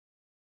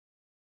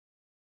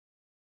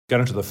go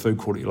into the food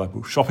court at your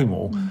local shopping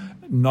mall,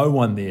 no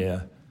one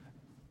there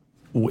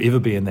will ever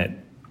be in that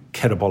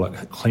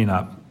catabolic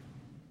clean-up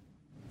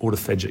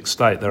autophagic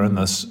state. They're in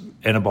this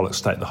anabolic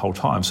state the whole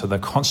time, so they're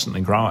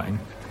constantly growing.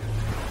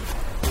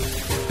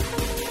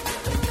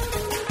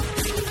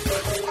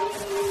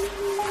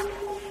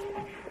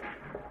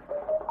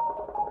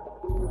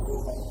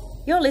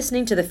 You're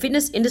listening to the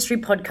Fitness Industry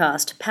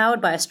Podcast,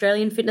 powered by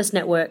Australian Fitness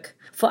Network.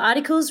 For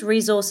articles,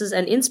 resources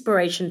and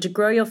inspiration to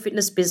grow your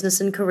fitness business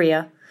and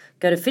career,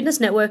 go to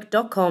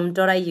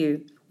fitnessnetwork.com.au,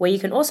 where you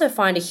can also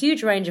find a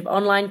huge range of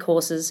online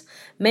courses,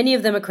 many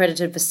of them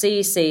accredited for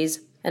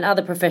CECs and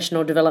other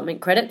professional development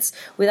credits,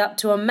 with up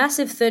to a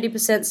massive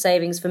 30%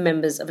 savings for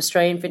members of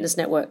Australian Fitness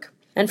Network.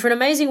 And for an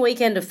amazing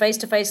weekend of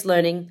face-to-face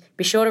learning,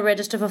 be sure to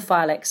register for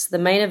Filex, the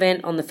main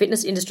event on the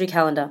fitness industry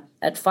calendar,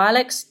 at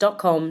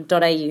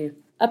filex.com.au.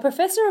 A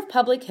professor of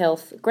public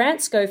health,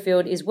 Grant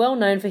Schofield is well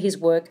known for his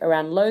work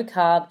around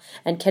low-carb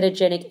and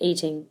ketogenic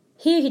eating.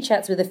 Here he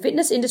chats with the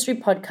Fitness Industry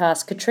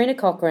Podcast Katrina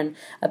Cochrane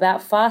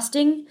about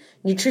fasting,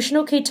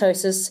 nutritional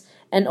ketosis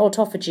and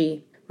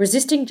autophagy,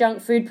 resisting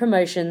junk food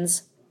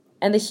promotions,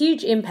 and the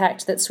huge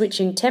impact that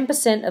switching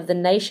 10% of the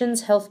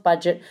nation's health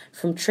budget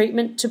from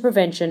treatment to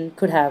prevention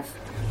could have.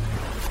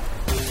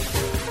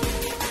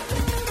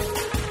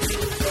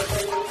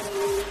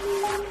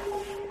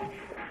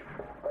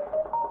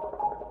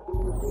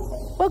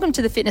 Welcome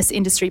to the Fitness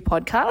Industry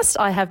Podcast.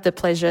 I have the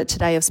pleasure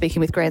today of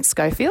speaking with Grant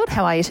Schofield.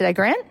 How are you today,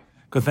 Grant?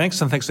 Good,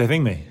 thanks, and thanks for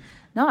having me.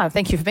 No,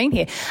 thank you for being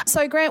here.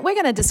 So, Grant, we're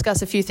going to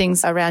discuss a few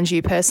things around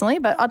you personally,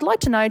 but I'd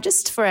like to know,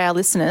 just for our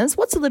listeners,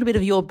 what's a little bit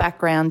of your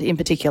background in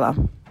particular?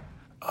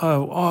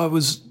 I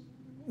was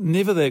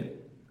never that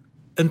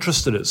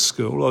interested at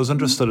school. I was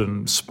interested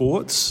in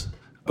sports,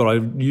 but I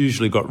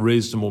usually got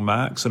reasonable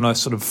marks, and I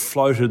sort of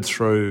floated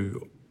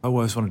through. I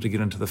always wanted to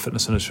get into the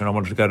fitness industry, and I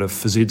wanted to go to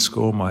phys ed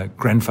school. My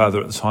grandfather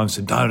at the time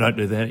said, "No, don't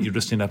do that. You'll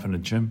just end up in a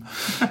gym."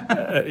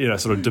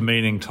 Sort of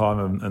demeaning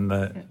time in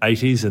the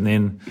 80s. And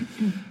then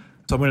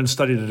so I went and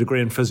studied a degree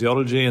in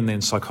physiology and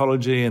then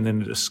psychology, and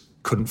then just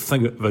couldn't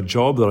think of a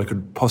job that I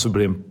could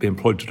possibly be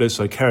employed to do.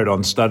 So I carried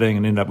on studying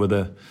and ended up with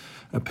a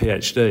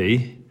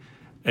PhD.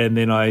 And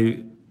then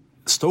I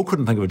still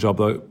couldn't think of a job,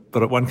 though,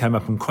 but one came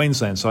up in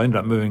Queensland. So I ended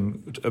up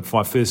moving for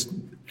my first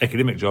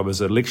academic job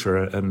as a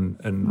lecturer in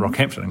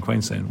Rockhampton in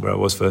Queensland, where I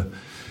was for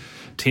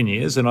 10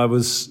 years. And I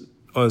was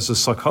a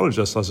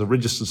psychologist. I was a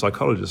registered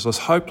psychologist. I was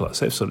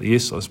hopeless, absolutely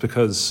useless,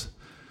 because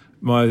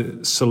my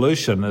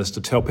solution is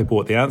to tell people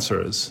what the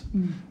answer is,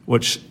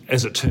 which,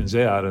 as it turns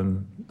out,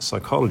 in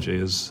psychology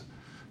is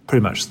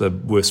pretty much the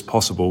worst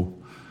possible.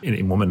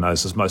 Any woman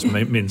knows this, most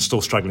men still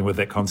struggling with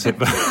that concept.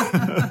 but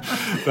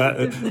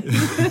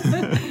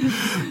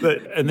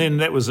and then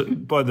that was,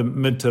 by the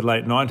mid to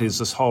late 90s,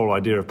 this whole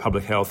idea of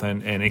public health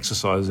and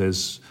exercise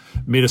as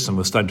medicine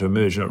was starting to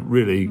emerge, and it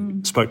really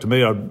spoke to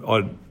me. I,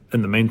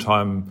 in the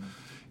meantime,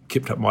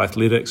 kept up my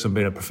athletics and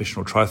been a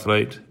professional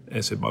triathlete,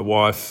 as did my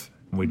wife.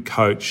 We'd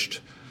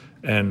coached,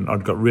 and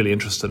I'd got really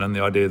interested in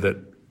the idea that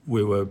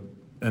we were,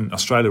 in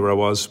Australia where I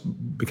was,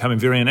 becoming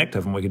very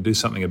inactive, and we could do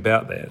something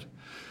about that.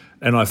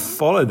 And I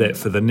followed that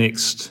for the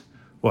next,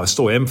 I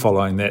still am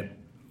following that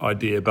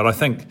idea, but I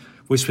think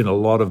we spent a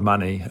lot of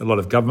money, a lot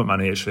of government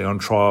money actually, on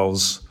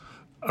trials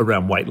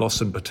around weight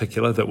loss in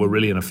particular that were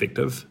really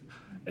ineffective.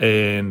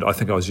 And I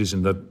think I was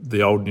using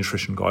the old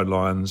nutrition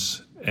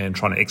guidelines and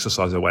trying to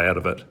exercise our way out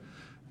of it.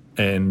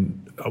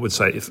 And I would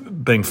say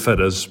being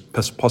fit is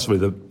possibly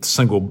the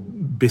single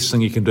best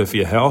thing you can do for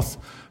your health,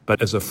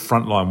 but as a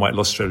frontline weight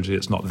loss strategy,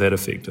 it's not that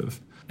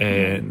effective.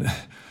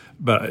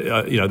 But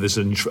there's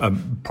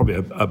probably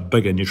a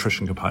bigger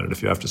nutrition component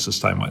if you have to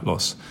sustain weight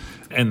loss.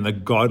 And the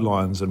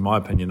guidelines, in my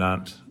opinion,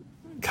 aren't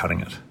cutting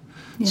it.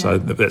 Yeah. So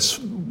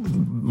that's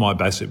my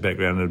basic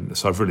background. And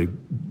so I really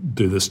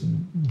do this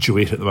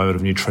duet at the moment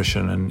of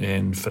nutrition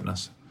and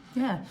fitness.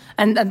 Yeah,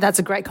 and that's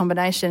a great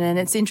combination. And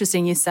it's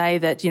interesting you say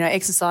that,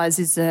 exercise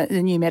is the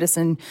new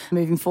medicine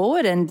moving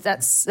forward, and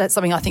that's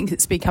something I think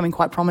that's becoming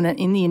quite prominent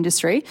in the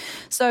industry.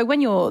 So when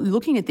you're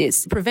looking at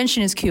this,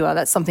 prevention is cure.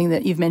 That's something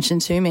that you've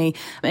mentioned to me,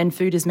 and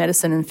food is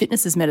medicine and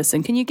fitness is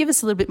medicine. Can you give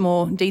us a little bit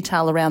more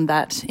detail around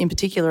that, in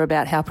particular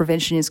about how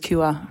prevention is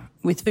cure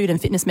with food and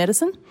fitness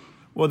medicine?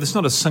 Well, there's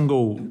not a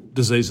single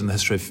disease in the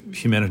history of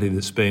humanity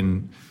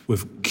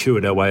we've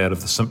cured our way out of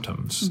the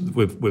symptoms.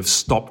 We've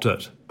stopped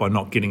it by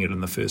not getting it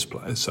in the first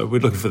place. So we're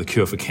looking for the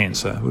cure for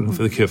cancer, we're looking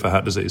for the cure for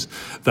heart disease.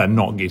 They're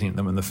not getting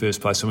them in the first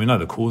place, and we know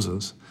the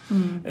causes.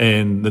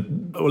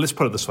 And let's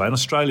put it this way. In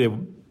Australia,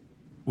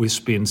 we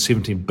spend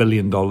 $70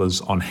 billion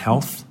on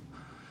health.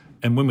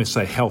 And when we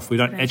say health, we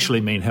don't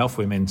actually mean health,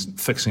 we mean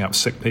fixing up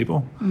sick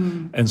people.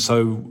 And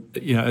so,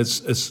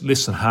 it's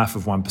less than half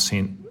of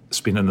 1%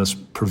 spent in this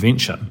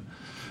prevention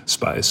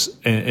space,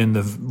 and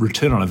the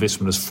return on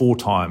investment is 4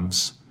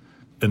 times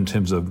in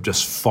terms of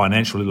just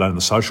financially, let alone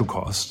the social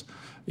cost.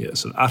 Yeah,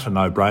 it's an utter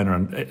no-brainer,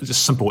 and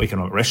just simple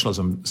economic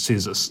rationalism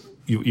says this,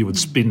 you would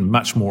spend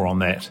much more on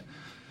that.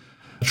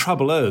 The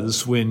trouble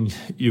is, when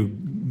you're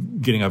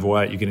getting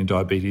overweight, you're getting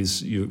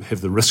diabetes, you have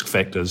the risk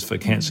factors for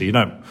cancer. You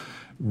don't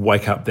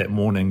wake up that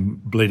morning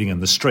bleeding in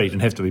the street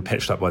and have to be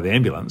patched up by the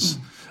ambulance.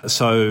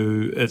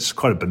 So it's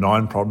quite a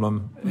benign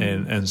problem,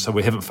 and so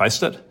we haven't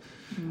faced it.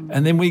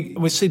 And then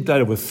we see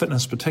data with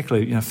fitness,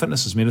 particularly,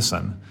 fitness is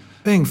medicine.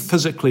 Being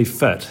physically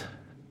fit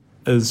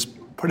is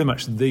pretty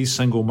much the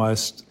single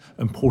most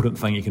important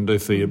thing you can do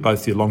for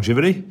both your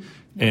longevity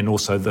and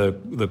also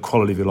the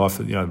quality of your life,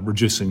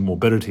 reducing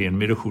morbidity in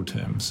medical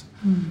terms.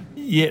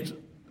 Yet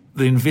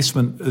the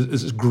investment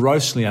is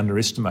grossly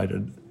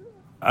underinvested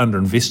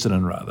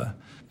in rather.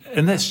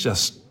 And that's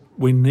just,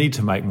 we need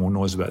to make more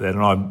noise about that,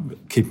 and I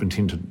keep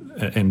intending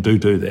and do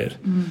that.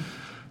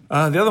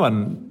 The other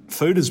one,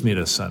 food is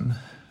medicine.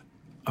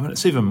 I mean,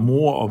 it's even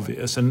more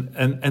obvious,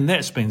 and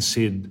that's been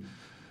said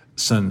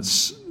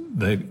since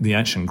the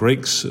ancient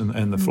Greeks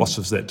and the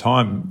philosophers of that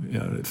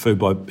time, food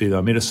be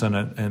thy medicine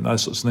and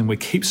those sorts of things. We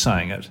keep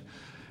saying it.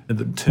 At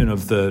the turn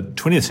of the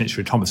 20th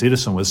century, Thomas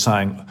Edison was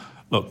saying,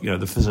 look,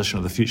 the physician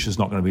of the future is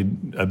not going to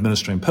be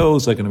administering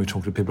pills. They're going to be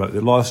talking to people about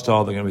their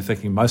lifestyle. They're going to be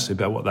thinking mostly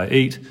about what they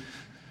eat.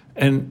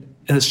 And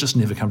it's just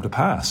never come to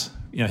pass.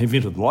 He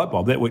invented the light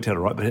bulb. That worked out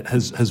all right, but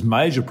his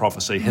major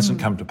prophecy hasn't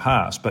come to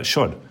pass, but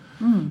should.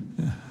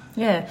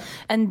 Yeah,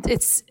 and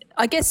it's,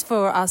 I guess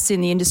for us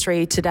in the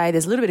industry today,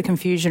 there's a little bit of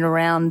confusion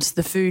around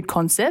the food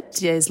concept.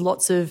 There's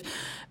lots of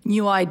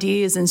new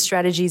ideas and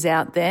strategies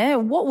out there.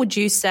 What would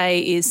you say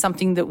is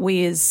something that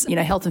we as,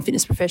 health and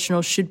fitness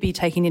professionals should be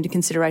taking into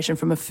consideration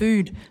from a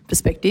food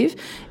perspective?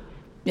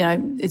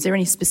 Is there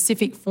any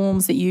specific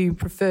forms that you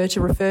prefer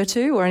to refer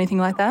to or anything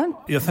like that?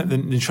 Yeah, I think the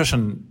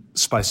nutrition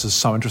space is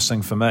so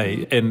interesting for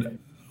me, and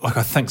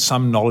I think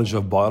some knowledge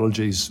of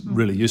biology is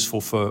really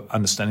useful for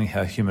understanding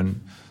how humans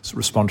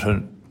respond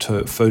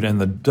to food and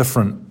the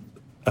different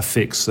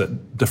effects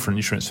that different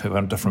nutrients have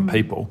on different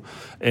people.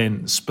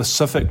 And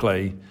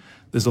specifically,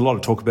 there's a lot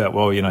of talk about,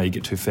 you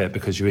get too fat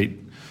because you eat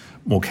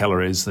more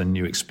calories than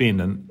you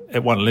expend. And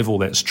at one level,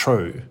 that's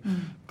true.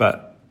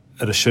 But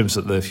it assumes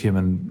that the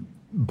human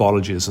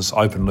biology is this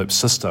open loop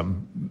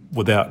system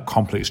without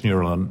complex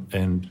neural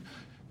and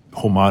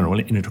hormonal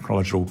and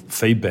endocrinological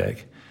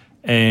feedback.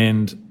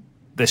 And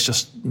that's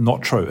just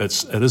not true.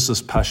 It is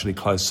this partially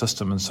closed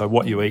system, and so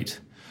what you eat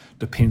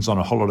depends on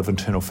a whole lot of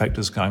internal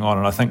factors going on.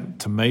 And I think,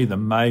 to me, the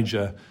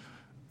major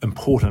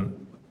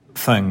important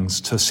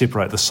things to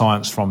separate the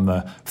science from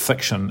the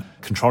fiction,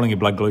 controlling your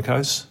blood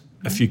glucose.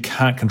 If you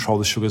can't control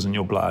the sugars in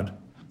your blood,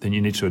 then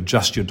you need to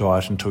adjust your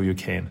diet until you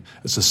can.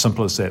 It's as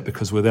simple as that,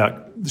 because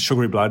without the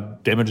sugary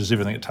blood, damages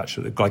everything it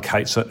touches. It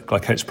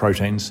glycates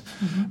proteins,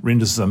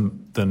 renders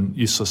them then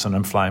useless and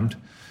inflamed.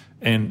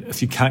 And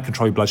if you can't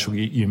control your blood sugar,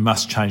 you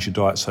must change your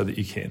diet so that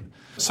you can.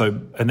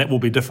 And that will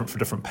be different for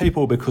different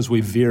people, because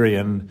we vary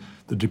in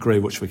the degree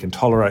which we can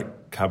tolerate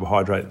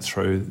carbohydrate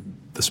through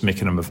this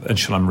mechanism of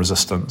insulin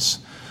resistance.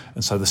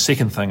 And so the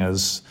second thing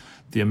is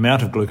the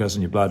amount of glucose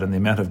in your blood and the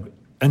amount of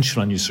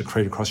insulin you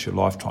secrete across your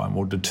lifetime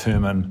will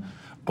determine,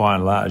 by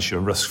and large, your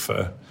risk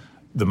for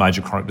the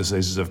major chronic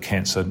diseases of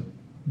cancer,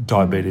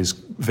 diabetes,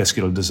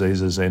 vascular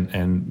diseases,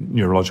 and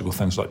neurological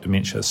things like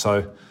dementia.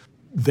 So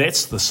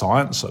that's the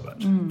science of it.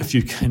 If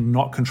you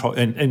cannot control,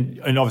 and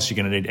obviously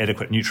you're going to need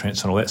adequate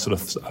nutrients and all that sort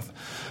of stuff,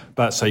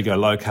 but so you go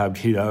low carb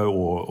keto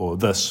or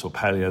this or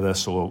paleo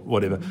this or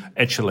whatever,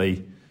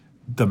 actually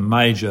the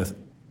major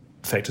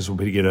factors will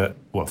be to get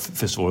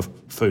first of all,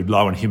 food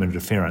low in human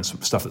interference,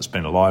 stuff that's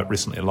been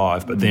recently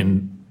alive, but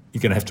then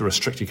you're going to have to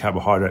restrict your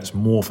carbohydrates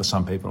more for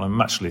some people and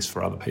much less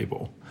for other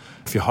people.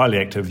 If you're highly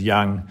active,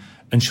 young,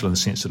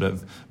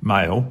 insulin-sensitive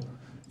male,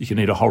 you can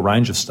eat a whole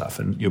range of stuff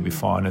and you'll be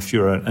fine. If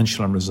you're an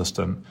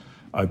insulin-resistant,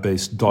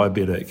 obese,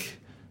 diabetic,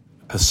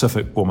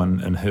 Pacific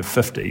woman in her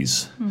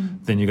 50s,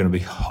 then you're going to be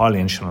highly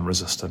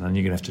insulin-resistant and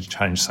you're going to have to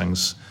change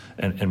things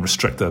and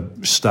restrict the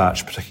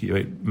starch,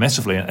 particularly,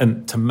 massively.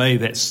 And to me,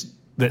 that's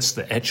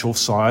the actual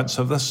science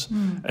of this.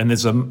 And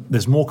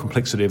there's more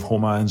complexity of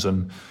hormones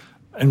and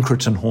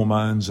incretin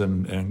hormones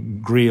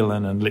and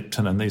ghrelin and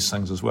leptin and these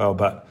things as well.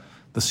 But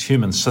this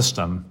human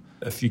system,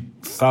 if you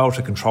fail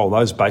to control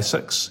those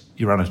basics,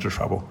 you run into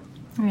trouble.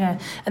 Yeah,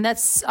 and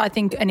that's, I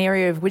think, an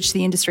area of which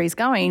the industry is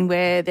going,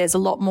 where there's a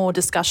lot more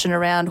discussion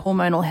around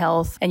hormonal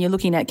health and you're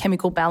looking at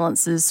chemical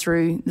balances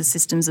through the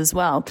systems as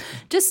well.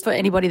 Just for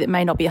anybody that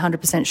may not be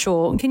 100%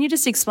 sure, can you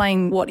just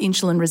explain what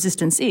insulin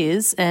resistance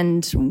is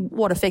and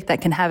what effect that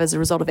can have as a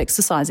result of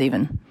exercise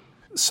even?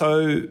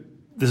 So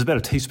there's about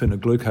a teaspoon of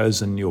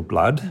glucose in your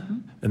blood,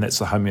 and that's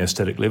the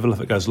homeostatic level.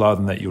 If it goes lower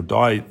than that, you'll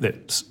die.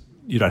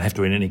 You don't have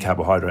to eat any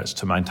carbohydrates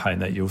to maintain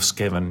that. You'll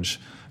scavenge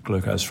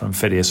glucose from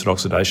fatty acid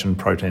oxidation,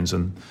 proteins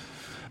and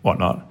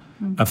whatnot.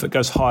 If it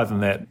goes higher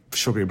than that,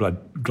 sugary blood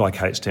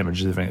glycates,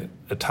 damages everything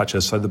it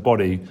touches. So the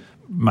body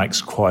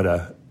makes quite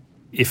a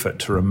effort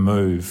to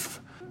remove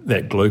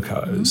that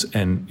glucose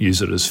and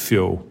use it as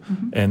fuel.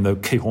 And the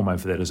key hormone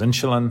for that is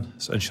insulin.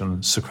 So insulin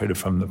is secreted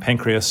from the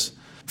pancreas.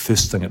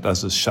 First thing it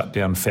does is shut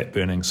down fat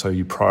burning, so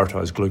you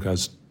prioritise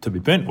glucose to be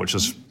burnt, which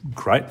is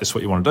great. That's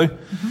what you want to do.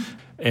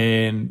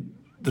 And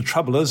the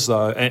trouble is,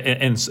 though,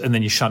 and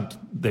then you shunt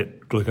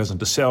that glucose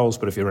into cells,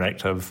 but if you're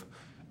inactive,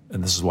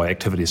 and this is why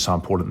activity is so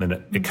important, then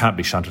it can't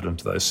be shunted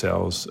into those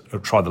cells. Or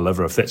try the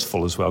liver if that's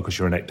full as well, because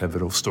you're inactive,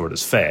 it'll store it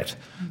as fat.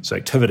 So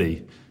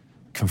activity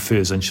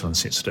confers insulin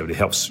sensitivity,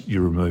 helps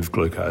you remove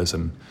glucose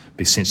and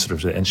be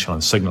sensitive to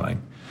insulin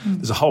signalling.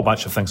 There's a whole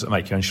bunch of things that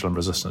make you insulin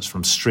resistant,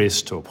 from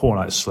stress to a poor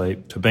night's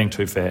sleep, to being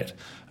too fat,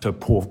 to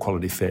poor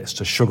quality fats,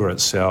 to sugar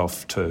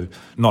itself, to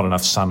not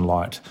enough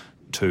sunlight,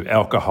 to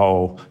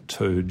alcohol,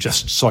 to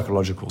just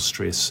psychological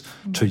stress,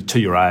 to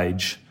your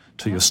age,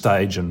 to your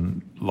stage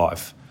in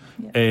life.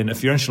 Yeah. And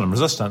if you're insulin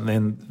resistant,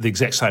 then the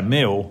exact same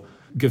meal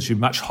gives you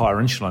much higher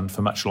insulin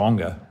for much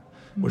longer,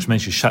 which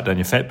means you shut down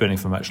your fat burning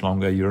for much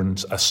longer, you're in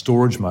a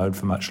storage mode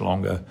for much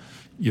longer,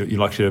 you're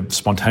likely to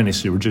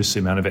spontaneously reduce the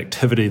amount of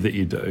activity that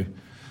you do.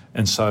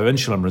 And so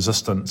insulin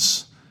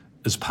resistance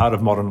is part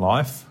of modern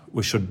life.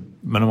 We should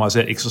minimise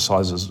that.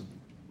 Exercise is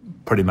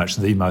pretty much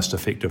the most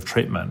effective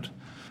treatment.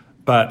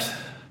 But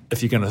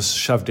if you're going to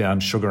shove down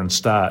sugar and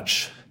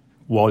starch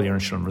while you're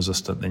insulin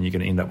resistant, then you're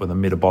going to end up with a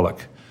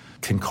metabolic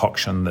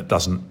concoction that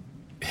doesn't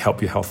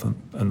help your health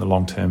in the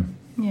long term.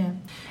 Yeah.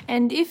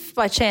 And if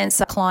by chance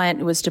a client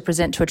was to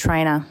present to a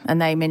trainer and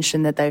they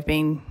mentioned that they've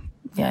been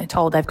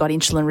told they've got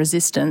insulin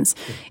resistance,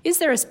 is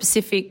there a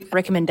specific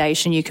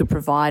recommendation you could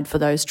provide for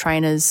those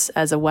trainers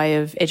as a way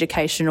of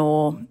education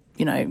or,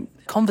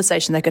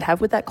 conversation they could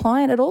have with that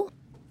client at all?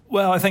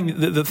 Well, I think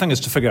the thing is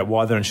to figure out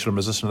why they're insulin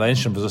resistant. Are they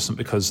insulin resistant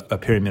because a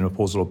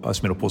perimenopausal or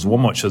postmenopausal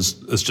woman, which is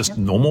just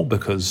normal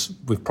because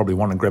we've probably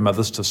wanted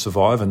grandmothers to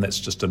survive and that's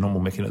just a normal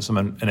mechanism,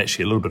 and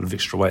actually a little bit of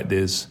extra weight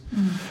there's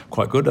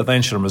quite good. Are they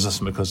insulin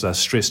resistant because they're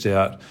stressed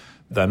out,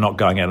 they're not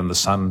going out in the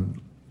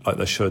sun like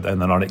they should,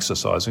 and they're not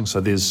exercising? So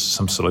there's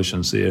some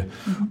solutions there.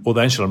 Or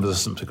they're insulin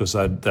resistant because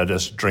they're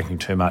just drinking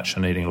too much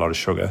and eating a lot of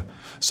sugar.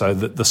 So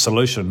the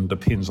solution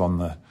depends on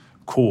the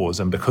cause,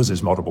 and because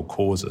there's multiple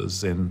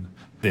causes, then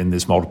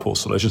there's multiple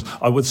solutions.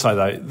 I would say,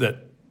 though,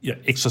 that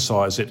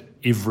exercise at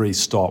every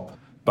stop,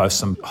 both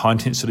some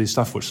high-intensity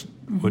stuff,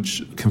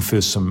 which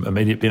confers some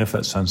immediate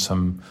benefits, and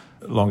some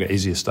longer,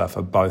 easier stuff,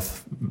 are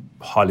both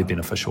highly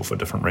beneficial for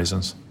different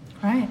reasons.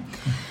 Right.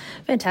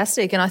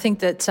 Fantastic. And I think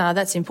that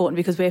that's important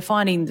because we're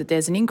finding that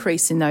there's an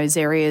increase in those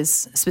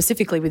areas,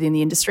 specifically within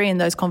the industry,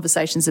 and those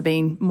conversations are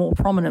being more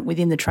prominent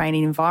within the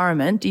training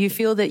environment. Do you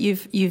feel that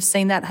you've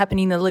seen that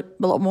happening a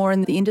lot more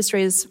in the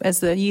industry as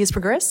the years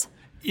progress?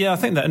 Yeah, I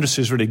think the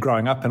industry is really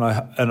growing up,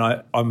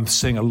 and I'm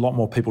seeing a lot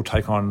more people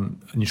take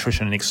on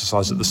nutrition and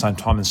exercise at the same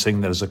time, and seeing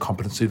that as a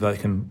competency they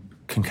can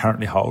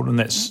concurrently hold, and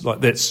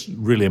that's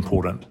really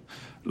important.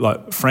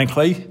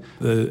 Frankly,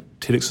 the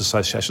TEDx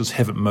associations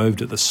haven't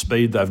moved at the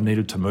speed they've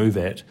needed to move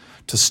at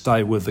to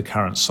stay with the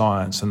current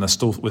science, and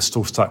we're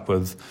still stuck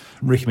with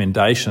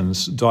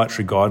recommendations,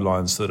 dietary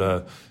guidelines that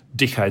are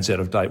decades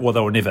out of date. Well,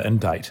 they were never in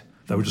date.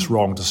 They were just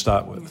wrong to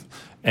start with.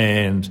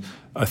 And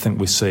I think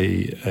we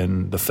see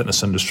in the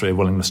fitness industry a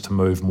willingness to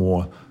move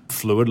more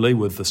fluidly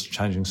with this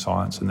changing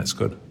science, and that's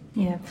good.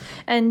 Yeah.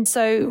 And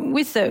so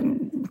with the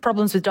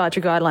problems with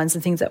dietary guidelines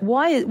and things,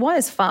 why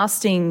is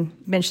fasting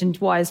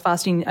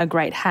a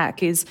great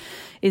hack? Is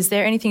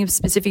there anything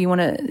specific you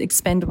want to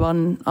expand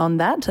on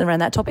that, around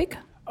that topic?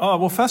 Oh,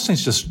 well,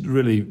 fasting's just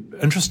really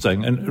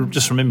interesting. And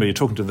just remember, you're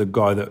talking to the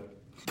guy that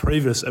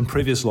in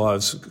previous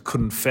lives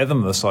couldn't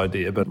fathom this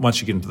idea, but once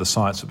you get into the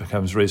science, it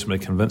becomes reasonably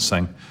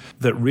convincing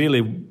that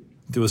really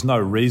there was no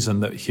reason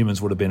that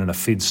humans would have been in a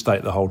fed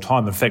state the whole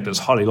time. In fact, it's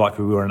highly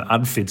likely we were in an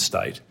unfed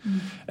state.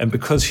 And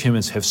because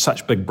humans have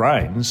such big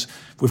brains,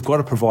 we've got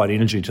to provide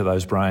energy to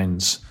those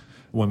brains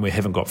when we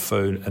haven't got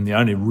food. And the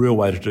only real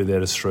way to do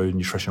that is through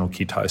nutritional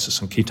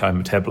ketosis and ketone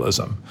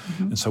metabolism.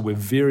 And so we're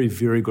very,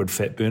 very good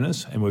fat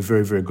burners, and we're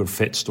very, very good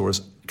fat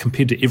storers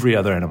compared to every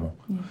other animal.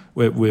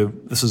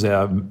 This is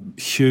our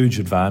huge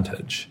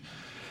advantage.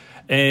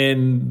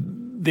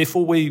 And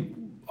therefore we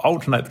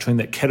alternate between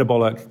that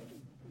catabolic,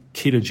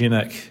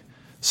 ketogenic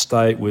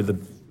state where the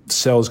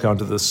cells go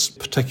into this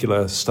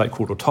particular state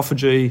called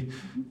autophagy,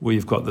 where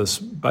you've got this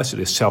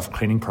basically a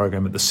self-cleaning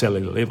program at the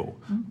cellular level,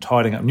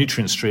 tidying up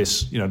nutrient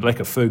stress,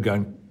 lack of food,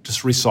 going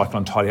just recycle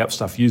and tidy up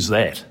stuff, use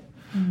that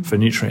for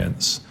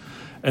nutrients.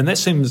 And that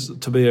seems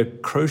to be a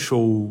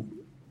crucial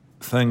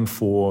thing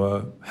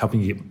for helping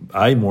you get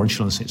A, more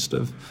insulin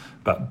sensitive,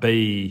 but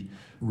B,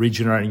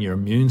 regenerating your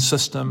immune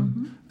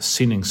system,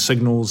 sending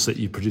signals that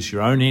you produce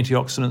your own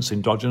antioxidants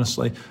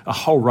endogenously, a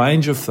whole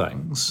range of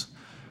things.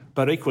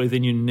 But equally,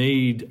 then you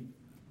need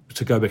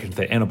to go back into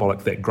that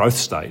anabolic, that growth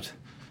state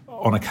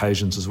on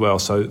occasions as well.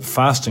 So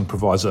fasting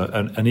provides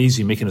an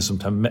easy mechanism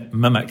to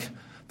mimic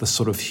the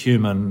sort of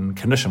human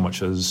condition,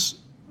 which is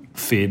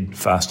fed,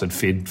 fasted,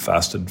 fed,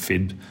 fasted,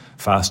 fed,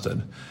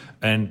 fasted.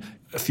 And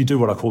if you do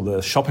what I call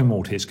the shopping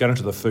mall test, go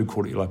into the food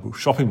court at your local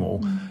shopping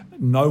mall,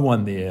 no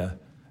one there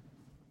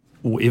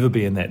will ever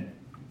be in that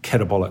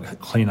catabolic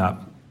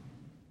clean-up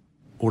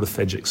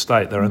autophagic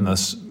state. They're in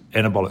this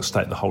anabolic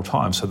state the whole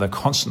time, so they're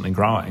constantly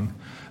growing.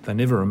 They're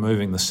never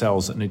removing the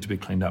cells that need to be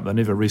cleaned up. They're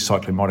never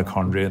recycling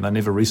mitochondria, and they're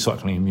never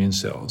recycling immune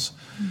cells.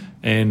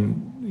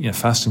 And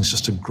fasting is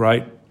just a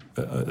great,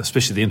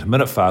 especially the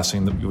intermittent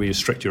fasting where you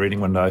restrict your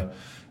eating window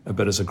a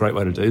bit, is a great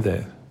way to do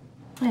that.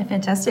 Yeah,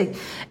 fantastic.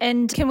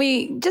 And can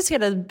we just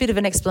get a bit of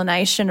an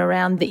explanation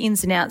around the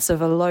ins and outs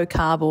of a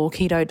low-carb or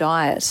keto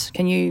diet?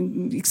 Can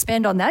you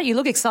expand on that? You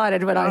look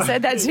excited when I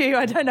said that to you.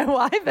 I don't know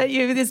why, but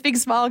this big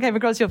smile came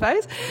across your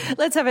face.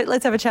 Let's have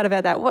a chat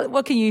about that.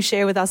 What can you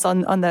share with us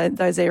on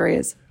those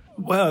areas?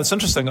 Well, it's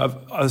interesting. I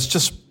was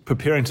just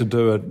preparing to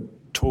do a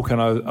talk,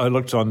 and I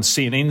looked on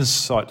CNN's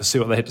site to see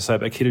what they had to say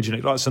about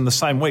ketogenic diets. And the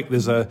same week,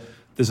 there's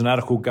an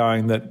article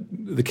going that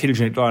the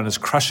ketogenic diet is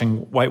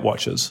crushing Weight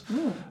Watchers,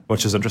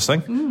 which is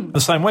interesting.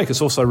 The same week,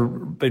 it's also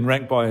been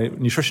ranked by a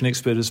nutrition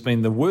expert as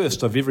being the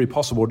worst of every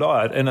possible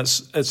diet, and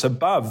it's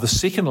above the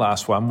second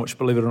last one, which,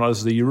 believe it or not,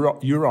 is the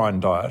urine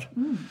diet,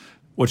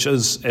 which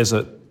is, as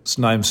its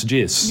name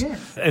suggests.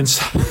 Yes. And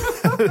so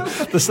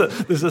there's this...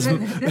 That's a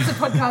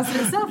podcast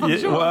in itself, I'm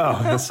sure.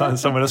 Wow,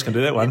 someone else can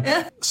do that one.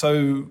 Yeah.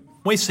 So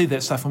we see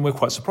that stuff and we're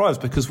quite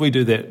surprised because we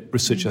do that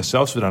research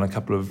ourselves. We've done a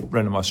couple of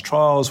randomised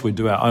trials. We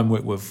do our own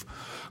work with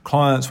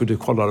clients. We do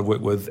quite a lot of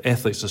work with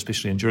athletes,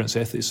 especially endurance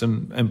athletes,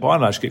 and by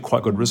and large get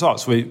quite good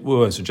results. We're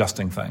always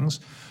adjusting things.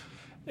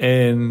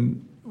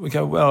 And we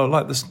go, well,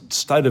 like this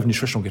state of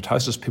nutritional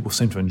ketosis, people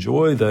seem to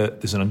enjoy.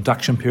 There's an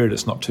induction period,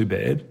 it's not too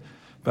bad.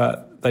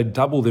 But they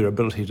double their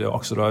ability to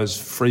oxidise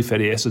free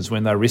fatty acids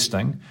when they're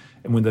resting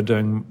and when they're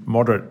doing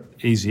moderate,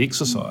 easy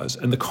exercise.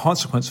 And the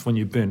consequence when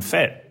you burn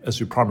fat as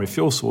your primary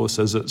fuel source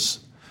is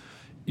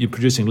you're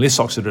producing less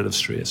oxidative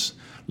stress,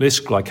 less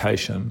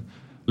glycation,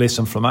 less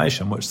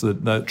inflammation, which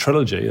the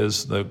trilogy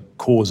is the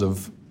cause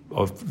of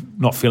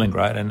not feeling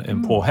great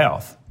and poor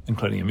health,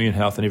 including immune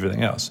health and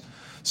everything else.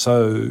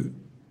 So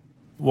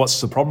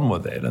what's the problem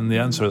with that? And the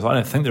answer is I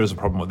don't think there is a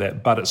problem with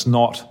that, but it's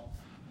not,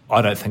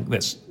 I don't think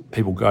that's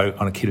people go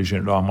on a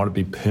ketogenic diet and want to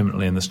be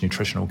permanently in this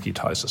nutritional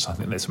ketosis. I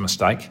think that's a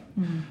mistake.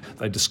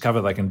 They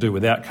discover they can do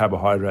without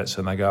carbohydrates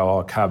and they go,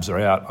 oh, carbs are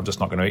out, I'm just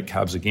not going to eat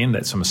carbs again.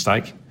 That's a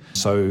mistake.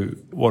 So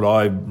what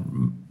I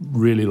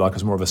really like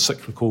is more of a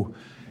cyclical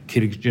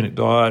ketogenic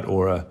diet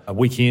or a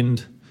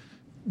weekend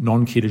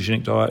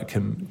non-ketogenic diet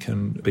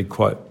can be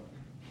quite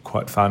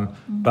fun,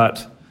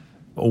 but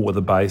all with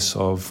a base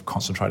of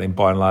concentrating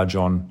by and large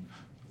on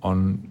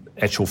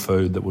actual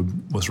food that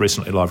was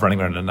recently live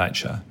running around in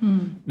nature.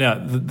 Now,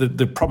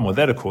 the problem with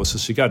that, of course,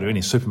 is you go to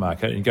any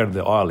supermarket and you go to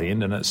the aisle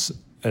end and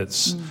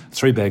it's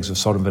 3 bags of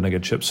salt and vinegar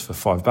chips for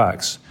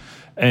 $5.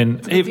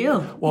 And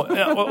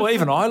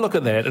even I look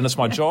at that and it's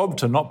my job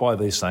to not buy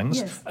these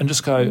things and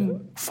just go,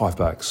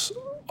 $5.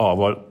 Oh,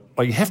 well,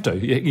 you have to.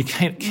 You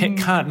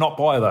can't not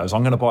buy those.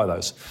 I'm going to buy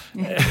those.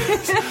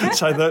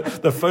 So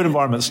the food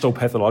environment is still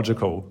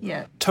pathological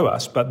to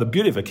us, but the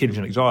beauty of a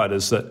ketogenic diet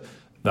is that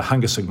the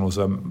hunger signals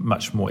are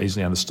much more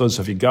easily understood.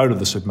 So if you go to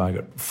the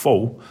supermarket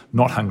full,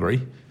 not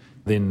hungry,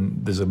 then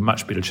there's a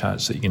much better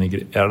chance that you're going to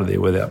get out of there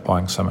without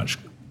buying so much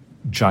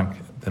junk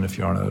than if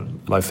you're on a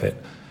low-fat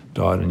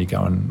diet and you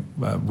go in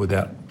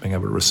without being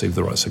able to receive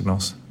the right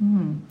signals.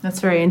 That's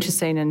very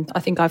interesting, and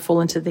I think I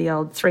fall into the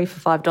old $3 for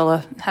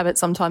 $5 habit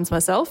sometimes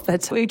myself,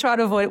 but we try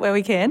to avoid it where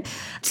we can.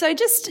 So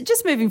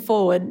just moving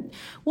forward,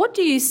 what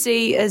do you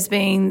see as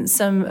being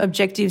some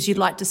objectives you'd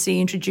like to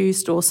see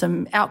introduced or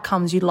some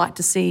outcomes you'd like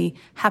to see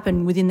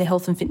happen within the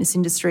health and fitness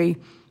industry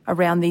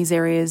around these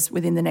areas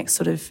within the next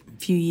sort of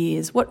few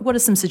years? What are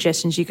some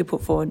suggestions you could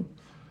put forward?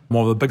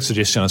 Well, the big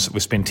suggestion is that we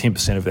spend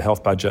 10% of the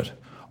health budget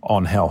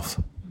on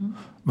health.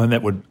 I mean,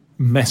 that would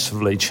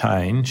massively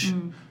change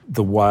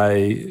the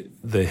way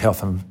the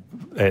health and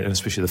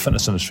especially the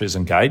fitness industry is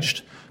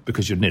engaged,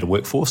 because you'd need a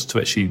workforce to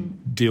actually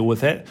deal with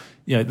that.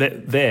 You know,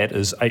 that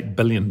is $8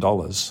 billion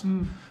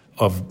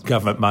of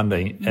government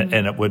money,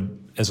 and it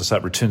would, as I say,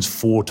 it returns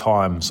 4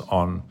 times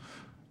on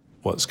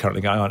what's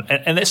currently going on.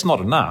 And that's not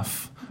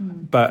enough,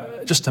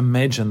 but just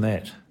imagine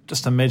that.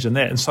 Just imagine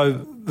that. And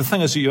so the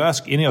thing is, you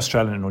ask any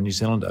Australian or New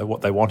Zealander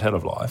what they want out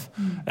of life,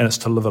 and it's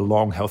to live a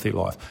long, healthy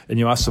life. And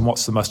you ask them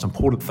what's the most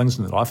important things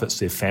in their life, it's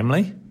their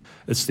family,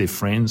 it's their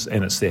friends,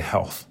 and it's their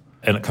health.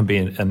 And it can be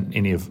in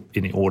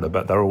any order,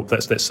 but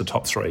that's the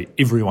top 3.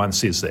 Everyone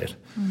says that.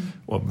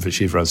 Well,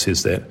 virtually everyone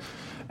says that.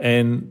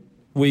 And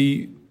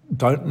we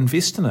don't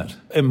invest in it.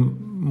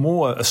 And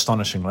more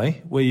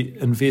astonishingly, we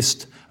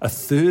invest a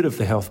third of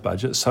the health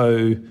budget.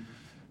 So,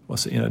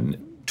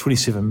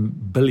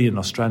 27 billion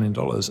Australian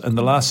dollars in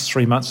the last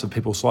 3 months of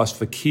people's lives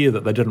for care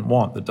that they didn't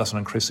want, that doesn't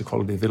increase the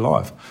quality of their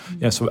life.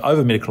 So we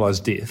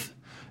over-medicalised death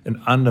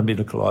and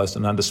under-medicalised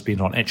and underspent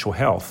on actual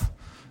health.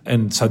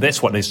 And so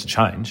that's what needs to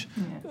change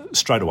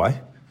straight away.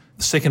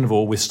 Second of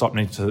all, the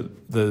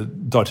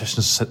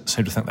dietitians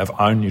seem to think they've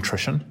owned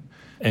nutrition,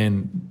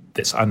 and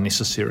that's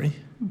unnecessary.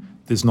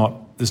 There's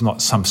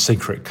not some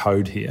secret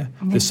code here.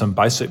 There's some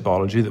basic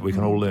biology that we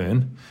can all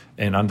learn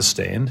and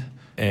understand,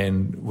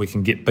 and we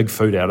can get big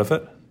food out of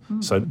it.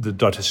 So the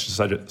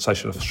Dietitians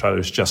Association of Australia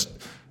has just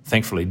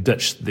thankfully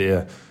ditched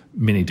their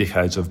many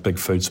decades of big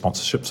food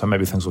sponsorship, so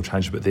maybe things will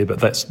change a bit there, but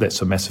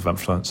that's a massive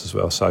influence as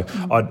well. So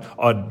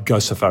I'd go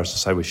so far as to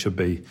say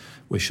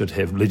we should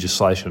have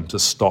legislation to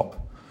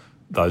stop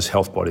those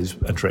health bodies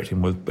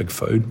interacting with big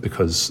food,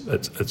 because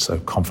it's a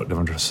conflict of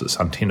interest that's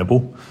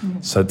untenable.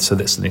 So that's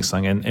the next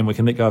thing. And we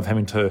can let go of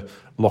having to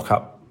lock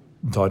up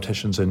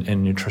dietitians and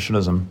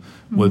nutritionism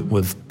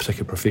with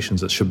particular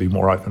professions. It should be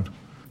more open.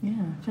 Yeah,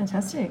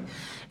 fantastic.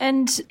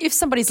 And if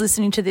somebody's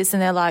listening to this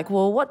and they're like,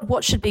 well,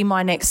 what should be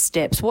my next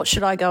steps? What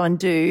should I go and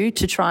do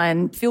to try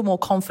and feel more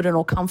confident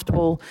or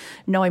comfortable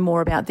knowing more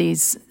about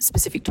these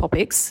specific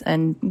topics?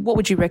 And what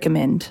would you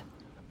recommend?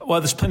 Well,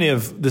 there's plenty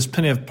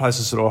of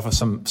places that offer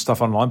some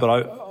stuff online,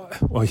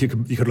 but you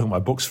could look at my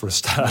books for a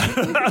start.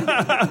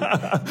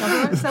 I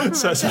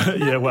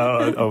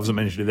wasn't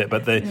meaning to do that,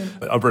 but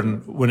I've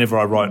written, whenever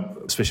I write,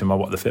 especially my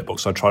What the Fat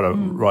books, I try to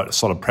write a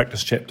solid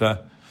practice chapter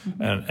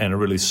and a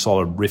really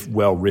solid,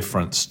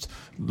 well-referenced,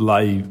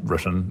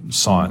 lay-written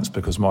science,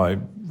 because my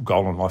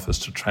goal in life is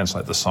to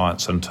translate the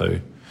science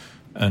into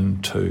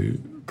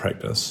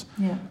practice.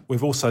 Yeah.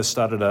 We've also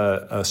started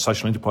a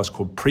social enterprise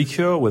called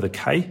Precure with a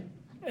K.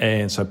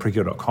 And so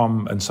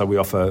precure.com, and so we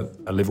offer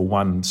a level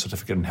 1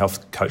 certificate in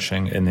health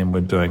coaching, and then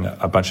we're doing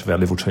a bunch of our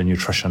level 2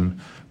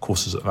 nutrition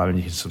courses at the moment.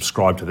 You can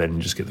subscribe to that and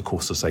you just get the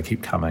courses, they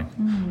keep coming.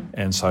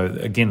 And so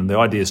again, the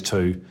idea is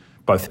to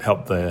both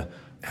help the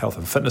health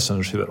and fitness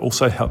industry, but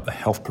also help the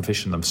health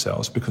profession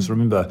themselves, because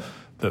remember,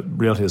 the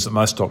reality is that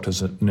most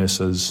doctors,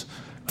 nurses,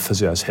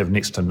 physios have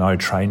next to no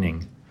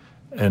training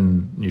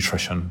in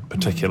nutrition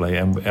particularly,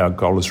 and our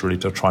goal is really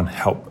to try and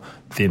help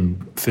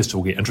them first of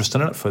all get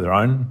interested in it for their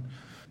own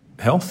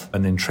health,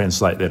 and then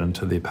translate that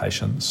into their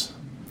patients.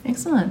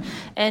 Excellent.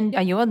 And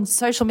are you on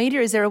social media?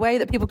 Is there a way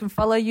that people can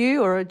follow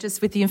you, or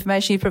just with the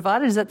information you've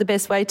provided, is that the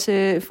best way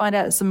to find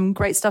out some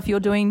great stuff you're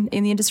doing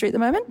in the industry at the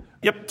moment?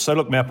 Yep. So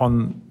look me up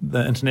on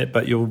the internet,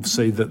 but you'll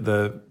see that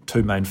the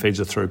 2 main feeds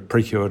are through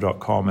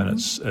precure.com and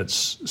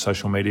its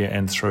social media,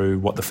 and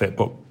through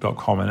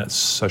whatthefatbook.com and its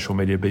social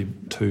media, be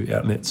 2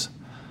 outlets.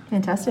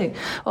 Fantastic.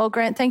 Well,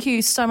 Grant, thank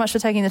you so much for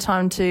taking the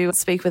time to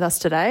speak with us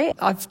today.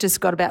 I've just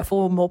got about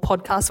 4 more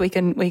podcasts we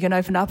can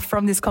open up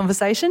from this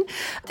conversation.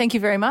 Thank you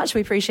very much.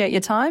 We appreciate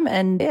your time,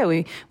 and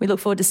we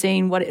look forward to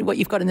seeing what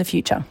you've got in the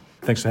future.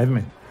 Thanks for having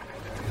me.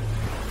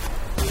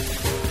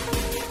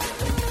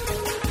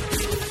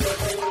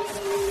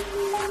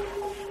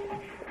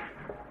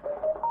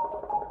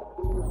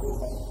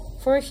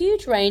 For a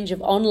huge range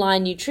of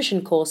online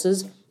nutrition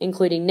courses,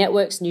 including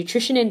Network's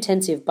Nutrition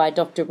Intensive by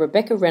Dr.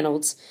 Rebecca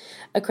Reynolds,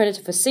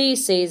 accredited for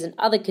CECs and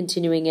other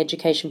continuing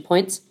education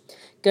points,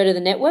 go to the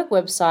Network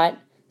website,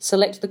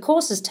 select the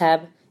Courses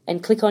tab,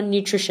 and click on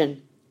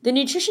Nutrition. The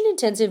Nutrition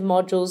Intensive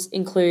modules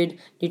include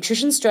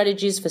Nutrition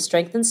Strategies for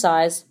Strength and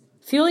Size,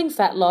 Fueling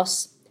Fat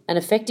Loss, and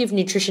Effective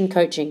Nutrition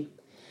Coaching.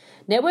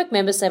 Network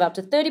members save up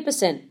to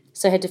 30%,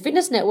 so head to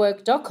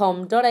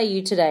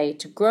fitnessnetwork.com.au today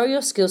to grow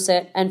your skill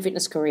set and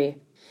fitness career.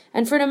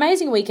 And for an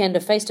amazing weekend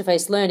of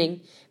face-to-face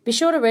learning, be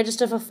sure to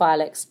register for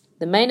FILEX,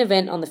 the main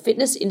event on the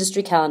fitness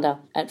industry calendar,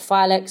 at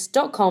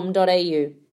filex.com.au.